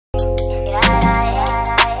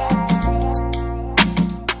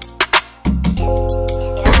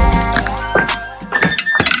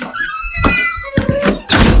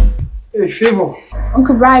Favour.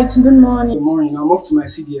 Uncle Bright, good morning. Good morning. I'm off to my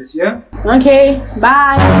CDS, yeah? Okay,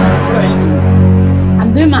 bye. What are you doing?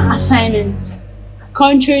 I'm doing my assignment.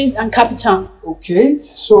 Countries and capital. Okay,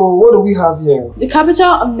 so what do we have here? The capital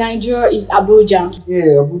of Nigeria is Abuja.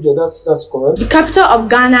 Yeah, Abuja, that's correct. The capital of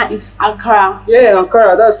Ghana is Accra. Yeah,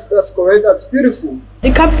 Ankara, that's correct. That's beautiful.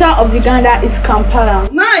 The capital of Uganda is Kampala.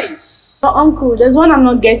 Nice! But uncle, there's one I'm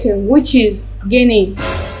not getting, which is Guinea.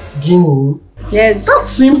 Guinea? Yes. That's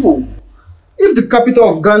simple. If the capital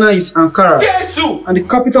of Ghana is Ankara and the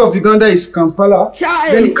capital of Uganda is Kampala,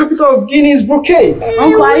 then the capital of Guinea is Brocade.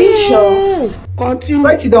 Uncle, are you sure? Continue.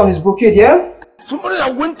 Write it down, it's Brocade, yeah? Somebody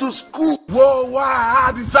that went to school. Whoa, wow,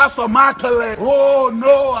 I deserve some accolade. Oh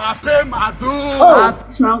no, I pay my dues. Oh,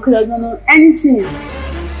 this my uncle doesn't know anything.